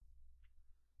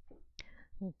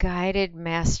Guided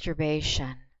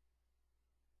masturbation.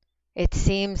 It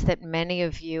seems that many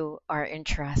of you are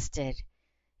interested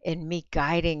in me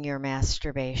guiding your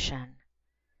masturbation.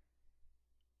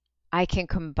 I can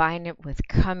combine it with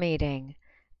cum eating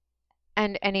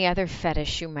and any other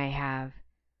fetish you may have.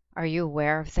 Are you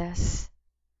aware of this?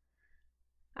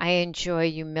 I enjoy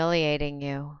humiliating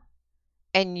you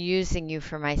and using you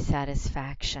for my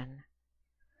satisfaction.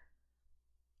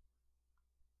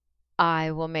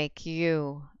 I will make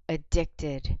you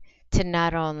addicted to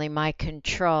not only my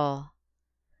control,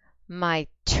 my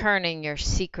turning your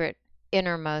secret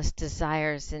innermost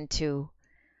desires into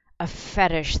a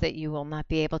fetish that you will not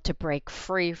be able to break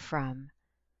free from.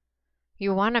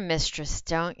 You want a mistress,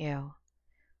 don't you?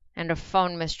 And a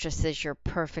phone mistress is your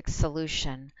perfect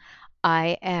solution.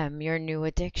 I am your new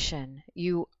addiction.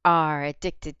 You are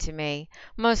addicted to me.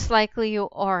 Most likely you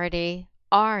already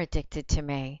are addicted to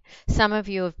me. Some of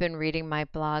you have been reading my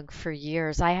blog for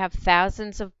years. I have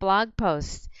thousands of blog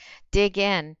posts. Dig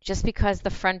in. Just because the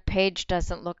front page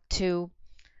doesn't look too,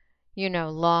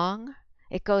 long,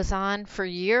 it goes on for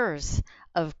years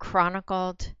of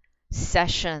chronicled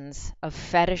sessions of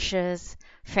fetishes,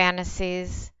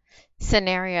 fantasies,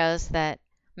 scenarios that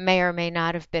may or may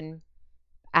not have been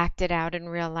acted out in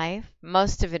real life.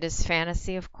 Most of it is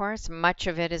fantasy, of course. Much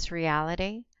of it is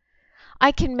reality.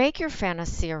 I can make your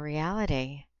fantasy a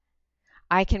reality.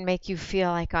 I can make you feel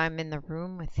like I'm in the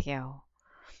room with you.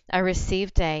 I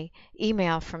received a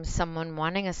email from someone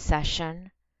wanting a session,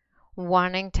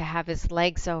 wanting to have his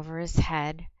legs over his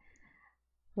head,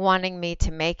 wanting me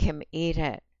to make him eat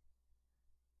it.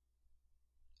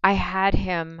 I had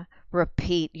him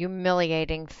repeat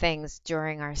humiliating things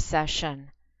during our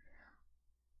session.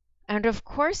 And of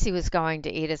course he was going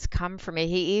to eat his cum for me.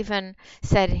 He even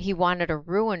said he wanted a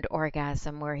ruined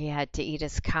orgasm where he had to eat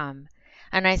his cum.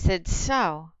 And I said,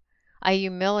 so, I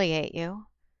humiliate you,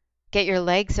 get your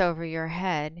legs over your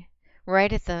head,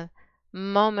 right at the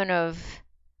moment of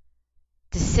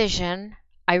decision,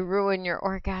 I ruin your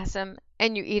orgasm,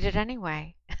 and you eat it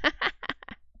anyway.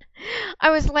 I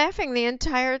was laughing the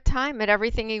entire time at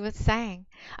everything he was saying.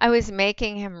 I was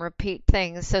making him repeat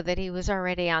things so that he was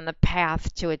already on the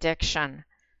path to addiction.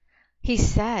 He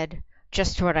said,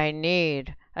 just what I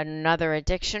need, another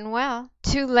addiction. Well,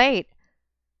 too late.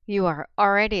 You are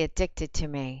already addicted to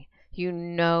me. You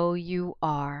know you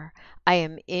are. I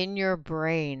am in your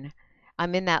brain.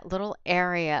 I'm in that little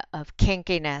area of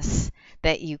kinkiness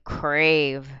that you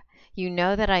crave. You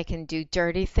know that I can do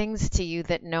dirty things to you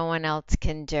that no one else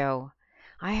can do.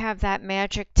 I have that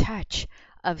magic touch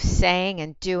of saying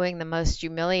and doing the most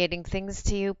humiliating things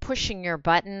to you, pushing your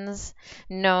buttons,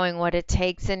 knowing what it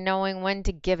takes and knowing when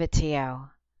to give it to you.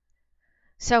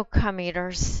 So, cum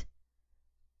eaters,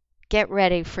 get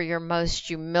ready for your most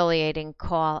humiliating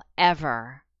call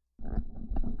ever.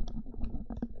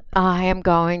 I am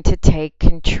going to take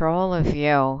control of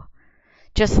you.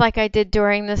 Just like I did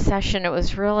during the session, it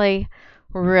was really,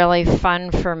 really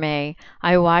fun for me.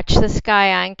 I watched this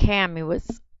guy on cam. He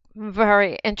was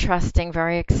very interesting,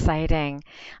 very exciting.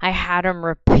 I had him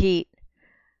repeat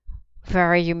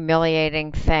very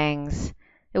humiliating things.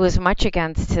 It was much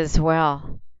against his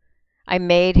will. I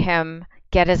made him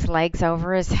get his legs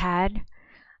over his head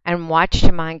and watched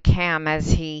him on cam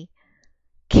as he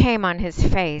came on his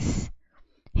face.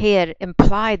 He had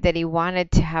implied that he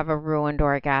wanted to have a ruined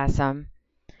orgasm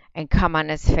and come on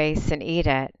his face and eat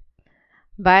it.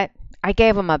 But I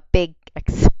gave him a big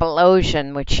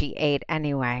explosion, which he ate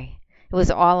anyway. It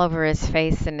was all over his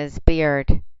face and his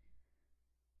beard.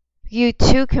 You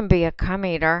too can be a cum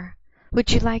eater.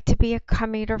 Would you like to be a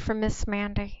cum eater for Miss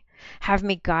Mandy? Have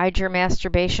me guide your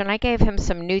masturbation? I gave him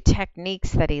some new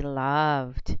techniques that he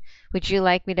loved. Would you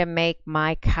like me to make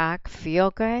my cock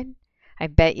feel good? I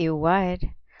bet you would.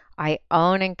 I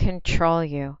own and control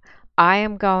you. I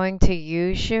am going to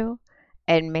use you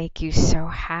and make you so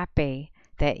happy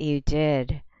that you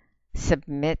did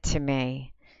submit to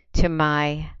me, to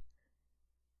my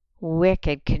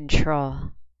wicked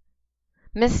control.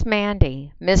 Miss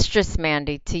Mandy, Mistress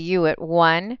Mandy, to you at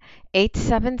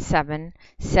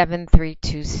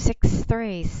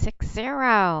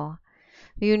 1-877-732-6360.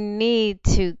 You need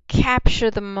to capture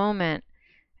the moment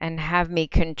and have me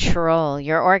control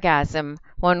your orgasm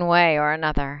one way or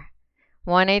another.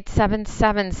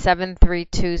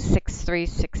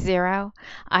 1-877-732-6360.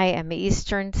 I am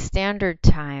Eastern Standard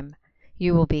Time.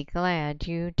 You will be glad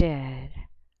you did.